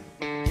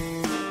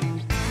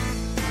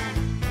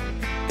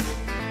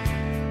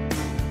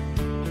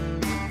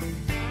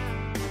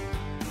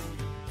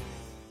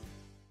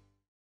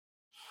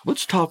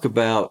 Let's talk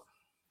about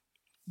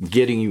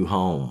getting you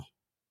home.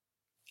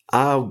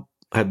 I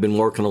have been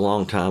working a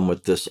long time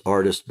with this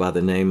artist by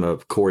the name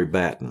of Corey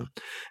Batten.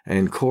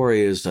 And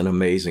Corey is an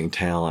amazing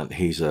talent.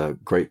 He's a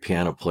great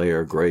piano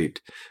player,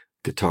 great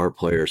guitar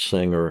player,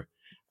 singer,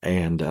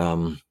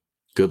 and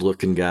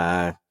good-looking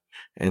guy.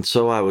 And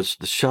so I was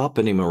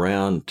shopping him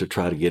around to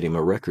try to get him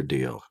a record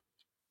deal.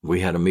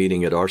 We had a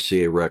meeting at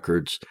RCA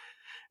Records,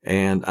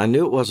 and I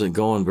knew it wasn't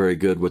going very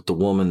good with the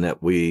woman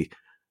that we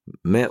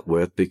met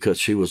with because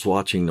she was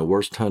watching the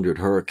worst 100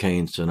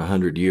 hurricanes in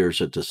 100 years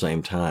at the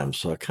same time.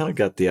 So I kind of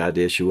got the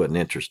idea she wasn't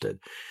interested.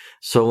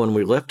 So when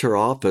we left her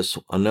office,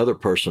 another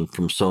person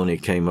from Sony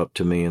came up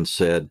to me and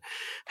said,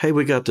 hey,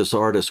 we got this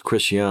artist,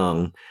 Chris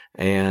Young,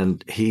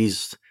 and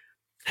he's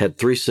had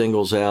 3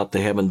 singles out.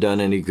 They haven't done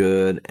any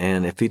good.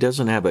 And if he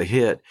doesn't have a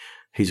hit,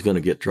 he's going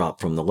to get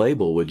dropped from the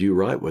label. Would you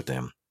write with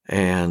him?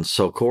 And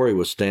so Corey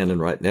was standing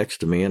right next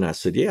to me, and I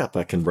said, yeah, if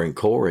I can bring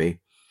Corey.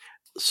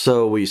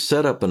 So we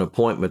set up an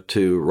appointment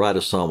to write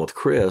a song with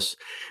Chris.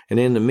 And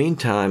in the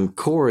meantime,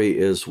 Corey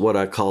is what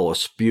I call a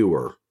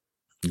spewer.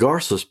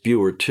 Garth's a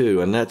spewer too.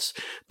 And that's,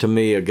 to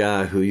me, a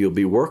guy who you'll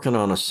be working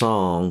on a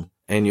song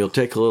and you'll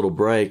take a little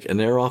break and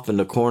they're off in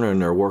the corner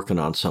and they're working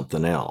on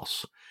something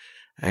else.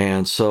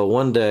 And so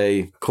one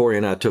day, Corey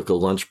and I took a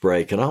lunch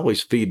break, and I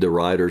always feed the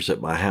writers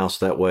at my house.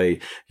 That way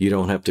you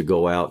don't have to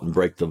go out and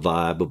break the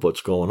vibe of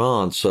what's going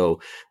on.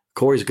 So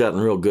Corey's gotten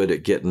real good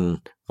at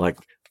getting like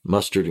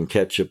mustard and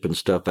ketchup and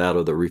stuff out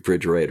of the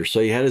refrigerator.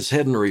 So he had his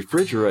head in the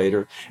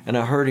refrigerator, and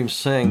I heard him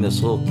sing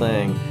this little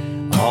thing.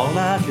 All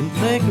I can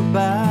think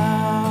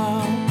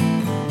about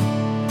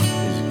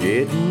is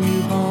getting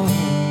you home.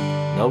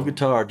 No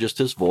guitar, just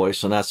his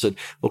voice. And I said,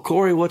 well,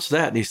 Corey, what's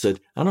that? And he said,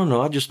 I don't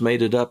know. I just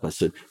made it up. I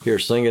said, here,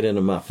 sing it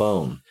into my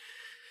phone.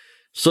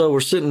 So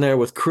we're sitting there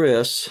with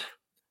Chris.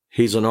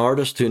 He's an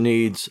artist who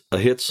needs a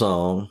hit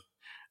song,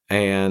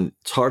 and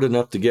it's hard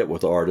enough to get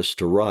with artists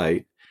to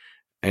write.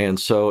 And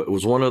so it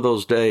was one of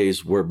those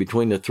days where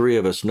between the three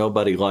of us,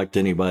 nobody liked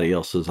anybody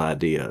else's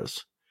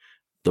ideas.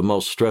 The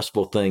most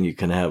stressful thing you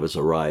can have as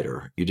a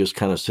writer. You just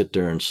kind of sit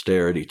there and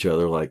stare at each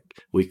other like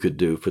we could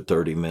do for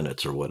 30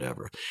 minutes or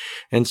whatever.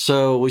 And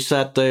so we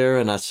sat there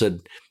and I said,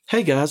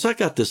 hey guys, I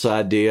got this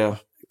idea.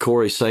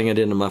 Corey sang it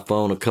into my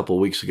phone a couple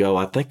of weeks ago.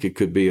 I think it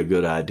could be a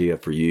good idea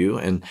for you.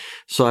 And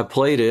so I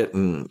played it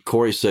and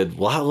Corey said,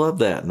 well, I love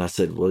that. And I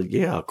said, well,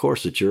 yeah, of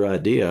course it's your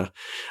idea.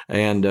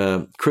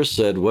 And Chris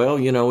said, well,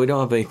 we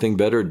don't have anything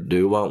better to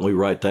do. Why don't we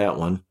write that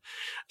one?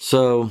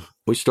 So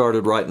we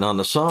started writing on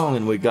the song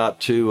and we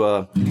got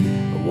to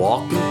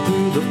walking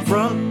through the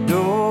front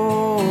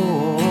door.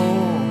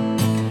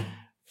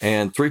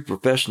 And three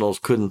professionals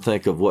couldn't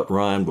think of what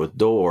rhymed with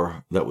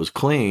door that was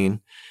clean.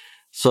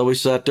 So we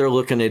sat there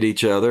looking at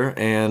each other,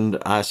 and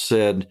I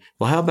said,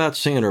 well, how about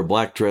seeing her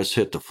black dress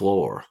hit the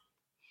floor?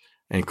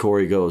 And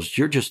Corey goes,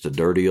 you're just a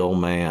dirty old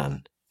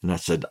man. And I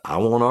said, I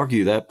won't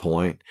argue that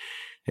point.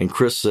 And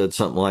Chris said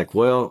something like,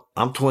 well,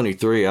 I'm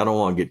 23. I don't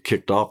want to get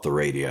kicked off the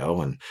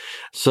radio. And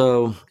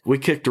so we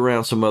kicked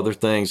around some other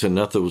things and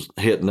nothing was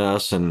hitting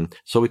us. And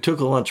so we took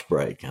a lunch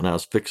break and I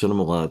was fixing him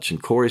a lunch.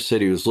 And Corey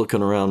said he was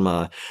looking around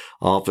my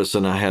office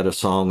and I had a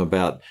song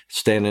about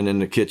standing in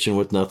the kitchen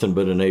with nothing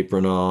but an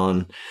apron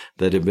on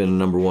that had been a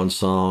number one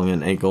song,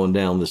 and Ain't Going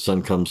Down, the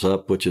Sun Comes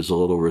Up, which is a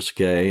little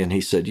risque. And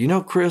he said,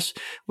 Chris,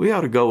 we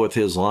ought to go with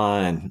his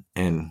line.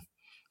 And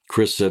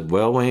Chris said,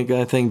 well, we ain't got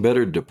anything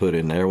better to put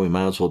in there. We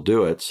might as well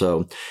do it.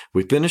 So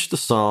we finished the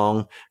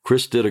song.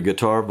 Chris did a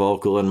guitar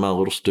vocal in my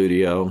little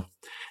studio,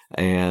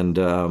 and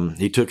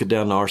he took it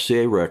down to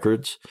RCA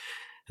Records.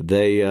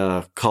 They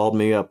called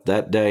me up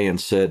that day and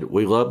said,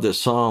 we love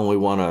this song. We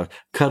want to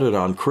cut it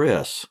on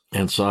Chris.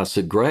 And so I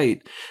said,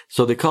 great.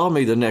 So they called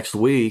me the next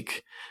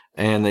week,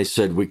 and they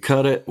said, we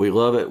cut it. We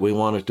love it. We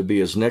want it to be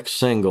his next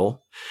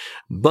single.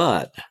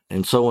 But,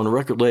 and so when a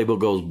record label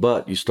goes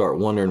but, you start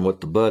wondering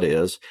what the but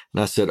is.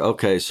 And I said,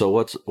 okay, so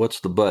what's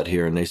the but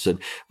here? And they said,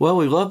 well,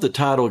 we love the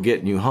title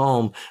Getting You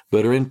Home,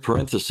 but in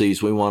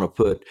parentheses, we want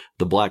to put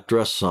the black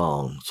dress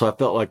song. So I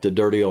felt like the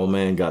dirty old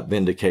man got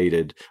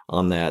vindicated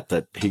on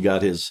that he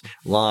got his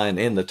line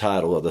in the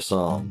title of the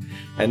song.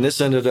 And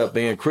this ended up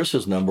being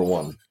Chris's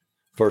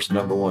first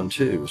number one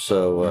too.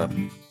 So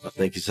I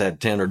think he's had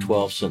 10 or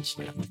 12 since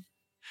then.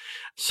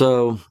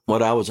 So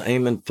what I was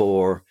aiming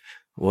for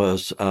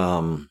was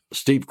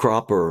Steve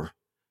Cropper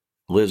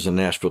lives in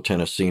Nashville,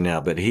 Tennessee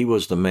now, but he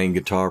was the main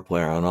guitar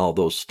player on all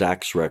those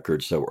Stax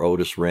records that were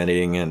Otis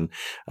Redding and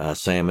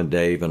Sam and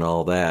Dave and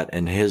all that.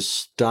 And his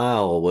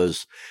style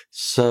was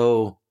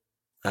so,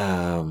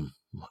 I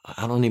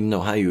don't even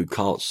know how you would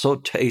call it, so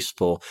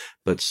tasteful,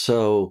 but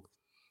so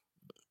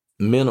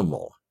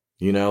minimal.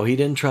 He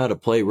didn't try to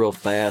play real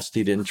fast.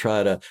 He didn't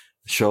try to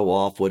show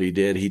off what he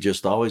did. He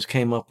just always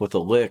came up with a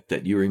lick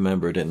that you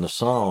remembered in the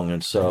song.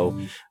 And so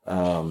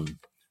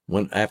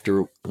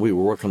after we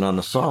were working on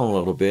the song a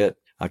little bit,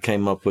 I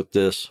came up with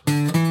this.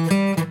 And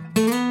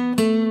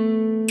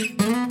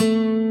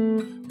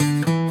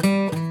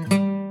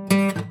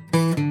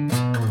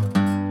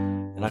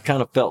I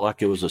kind of felt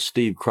like it was a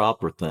Steve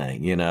Cropper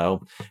thing, and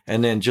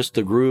then just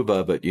the groove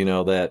of it,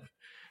 that.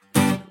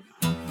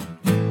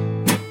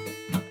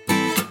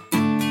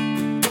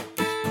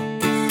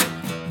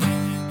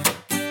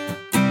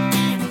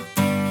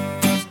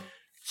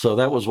 So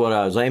that was what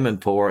I was aiming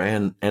for,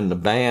 and the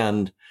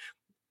band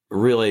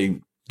really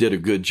did a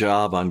good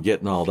job on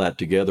getting all that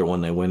together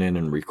when they went in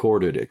and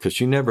recorded it, because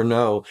you never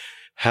know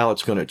how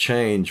it's going to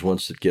change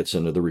once it gets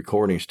into the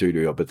recording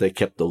studio. But they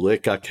kept the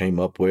lick I came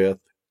up with.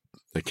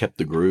 They kept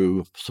the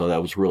groove, so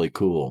that was really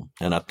cool.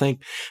 And I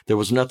think there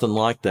was nothing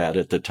like that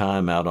at the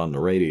time out on the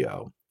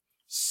radio.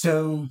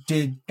 So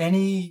did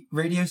any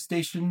radio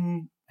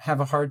station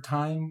have a hard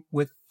time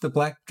with the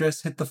black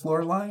dress hit the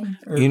floor line?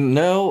 Or?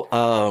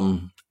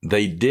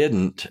 They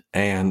didn't,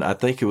 and I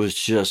think it was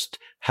just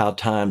how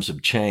times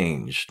have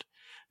changed.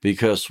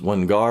 because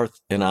when Garth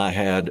and I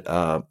had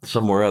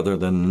Somewhere Other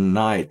Than the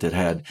Night that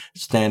had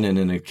Standing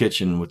in the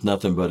Kitchen with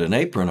Nothing But an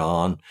Apron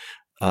on,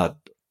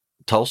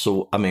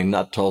 Tucson,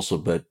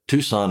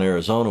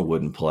 Arizona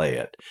wouldn't play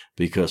it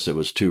because it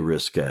was too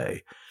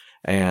risque.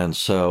 And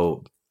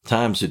so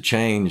times had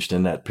changed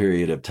in that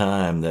period of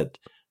time that,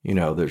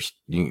 there's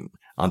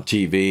on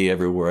TV,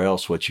 everywhere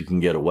else, what you can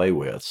get away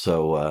with.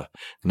 So,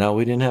 no,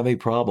 we didn't have any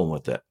problem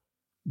with it.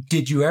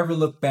 Did you ever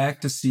look back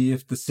to see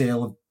if the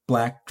sale of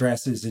black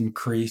dresses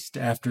increased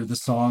after the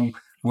song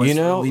was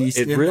released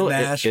in the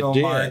national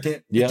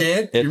market? Yeah,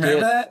 it did? You remember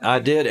that? I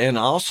did. And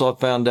also I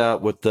found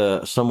out with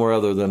the Somewhere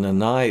Other Than the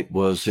Night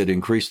was it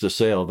increased the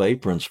sale of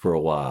aprons for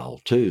a while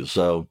too.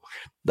 So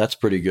that's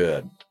pretty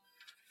good.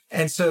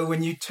 And so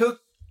when you took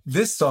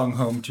this song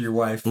home to your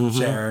wife,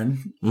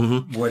 Sharon,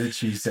 what did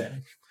she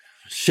say?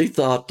 She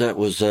thought that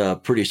was a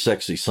pretty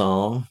sexy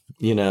song,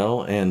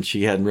 and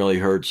she hadn't really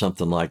heard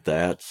something like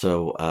that.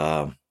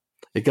 So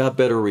it got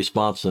better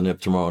response than If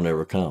Tomorrow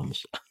Never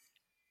Comes.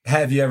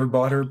 Have you ever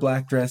bought her a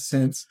black dress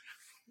since?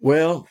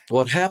 Well,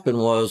 what happened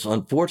was,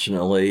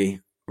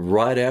 unfortunately,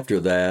 right after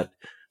that,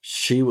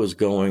 she was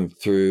going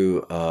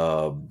through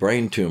a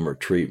brain tumor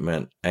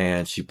treatment,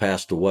 and she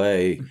passed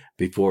away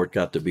before it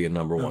got to be a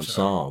number one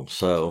song.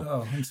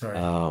 So, I'm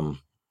sorry.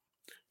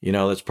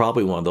 That's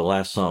probably one of the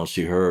last songs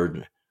she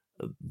heard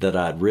that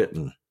I'd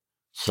written.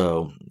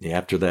 So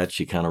after that,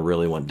 she kind of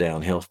really went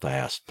downhill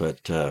fast.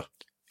 But,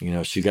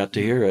 she got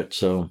to hear it.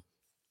 So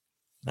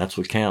that's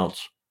what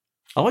counts.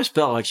 I always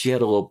felt like she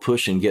had a little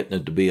push in getting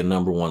it to be a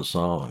number one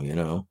song,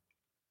 a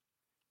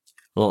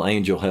little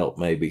angel help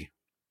maybe.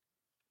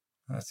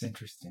 That's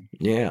interesting.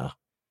 Yeah.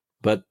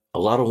 But a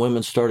lot of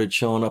women started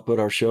showing up at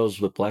our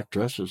shows with black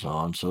dresses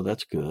on. So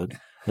that's good.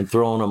 And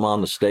throwing them on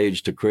the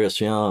stage to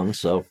Chris Young.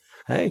 So,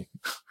 hey,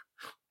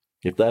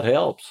 if that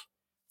helps.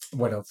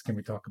 What else can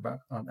we talk about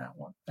on that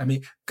one? I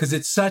mean, because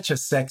it's such a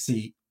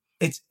sexy,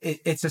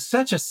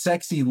 such a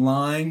sexy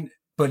line,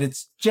 but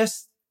it's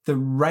just the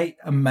right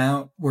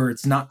amount where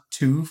it's not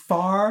too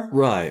far.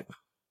 Right.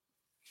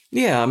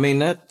 Yeah. I mean,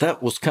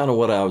 that was kind of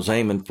what I was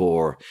aiming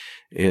for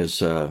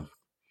is,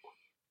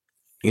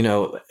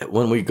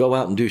 when we go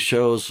out and do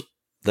shows,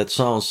 that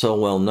song's so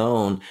well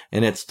known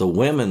and it's the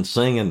women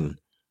singing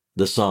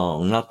the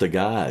song, not the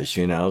guys,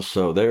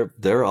 so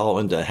they're all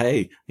into,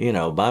 hey,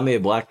 buy me a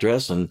black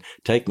dress and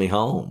take me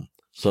home.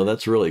 So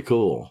that's really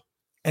cool.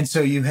 And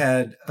so you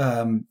had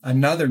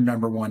another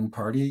number one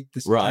party,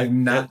 this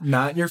time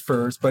not your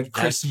first, but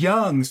Chris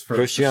Young's first.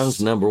 Chris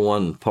Young's number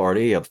one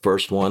party, a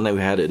first one. They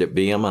had it at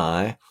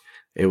BMI.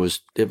 It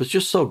was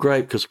just so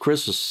great because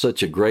Chris is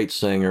such a great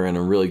singer and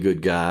a really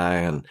good guy,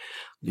 and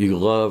you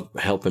love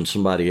helping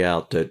somebody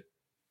out that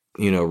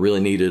really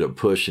needed a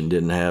push and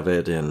didn't have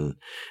it.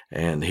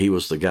 And he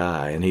was the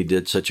guy, and he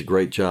did such a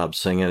great job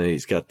singing. And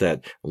he's got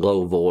that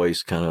low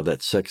voice, kind of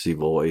that sexy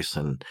voice.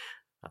 And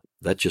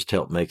that just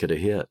helped make it a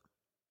hit.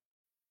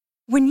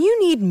 When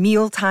you need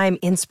mealtime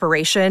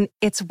inspiration,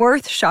 it's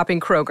worth shopping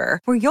Kroger,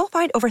 where you'll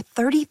find over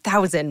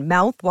 30,000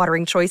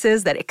 mouth-watering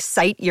choices that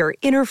excite your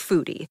inner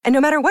foodie. And no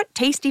matter what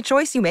tasty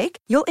choice you make,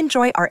 you'll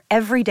enjoy our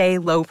everyday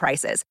low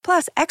prices,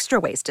 plus extra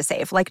ways to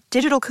save, like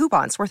digital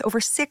coupons worth over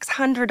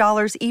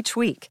 $600 each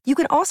week. You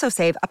can also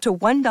save up to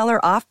 $1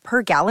 off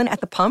per gallon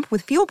at the pump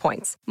with fuel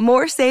points.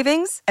 More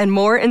savings and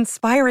more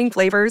inspiring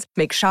flavors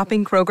make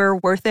shopping Kroger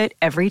worth it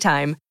every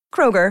time.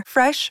 Kroger,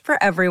 fresh for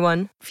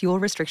everyone. Fuel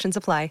restrictions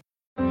apply.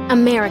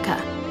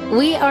 America.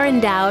 We are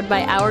endowed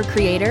by our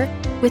Creator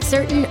with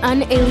certain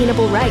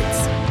unalienable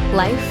rights: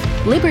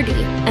 life,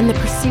 liberty, and the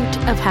pursuit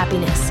of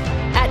happiness.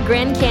 At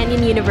Grand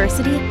Canyon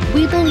University,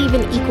 we believe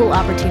in equal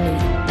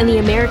opportunity, and the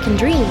American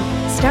dream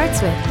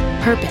starts with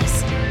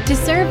purpose. To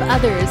serve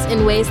others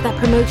in ways that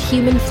promote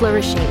human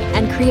flourishing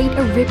and create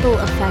a ripple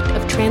effect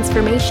of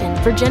transformation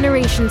for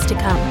generations to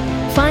come.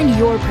 Find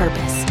your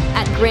purpose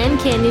at Grand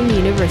Canyon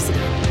University.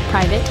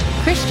 Private,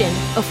 Christian,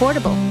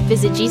 affordable.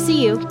 Visit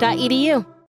gcu.edu.